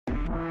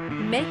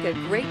Make a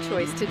great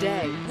choice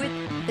today with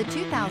the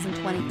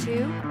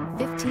 2022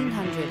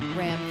 1500.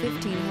 Ram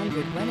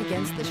 1500 went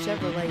against the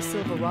Chevrolet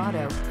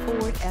Silverado,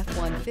 Ford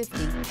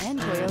F-150, and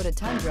Toyota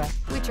Tundra,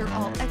 which are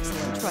all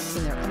excellent trucks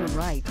in their own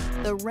right.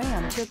 The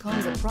Ram took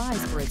home the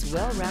prize for its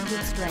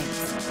well-rounded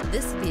strengths.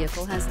 This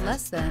vehicle has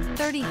less than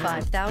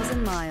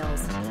 35,000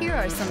 miles. Here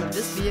are some of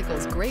this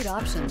vehicle's great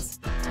options: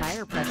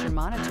 tire pressure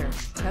monitor,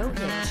 tow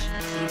hitch,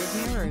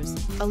 heated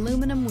mirrors,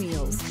 aluminum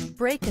wheels,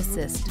 brake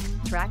assist,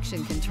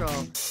 traction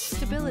control,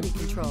 stability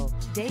control,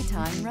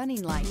 daytime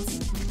running lights,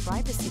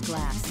 privacy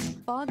glass,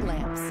 fog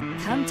lamps.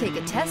 Come take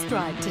a test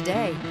drive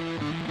today.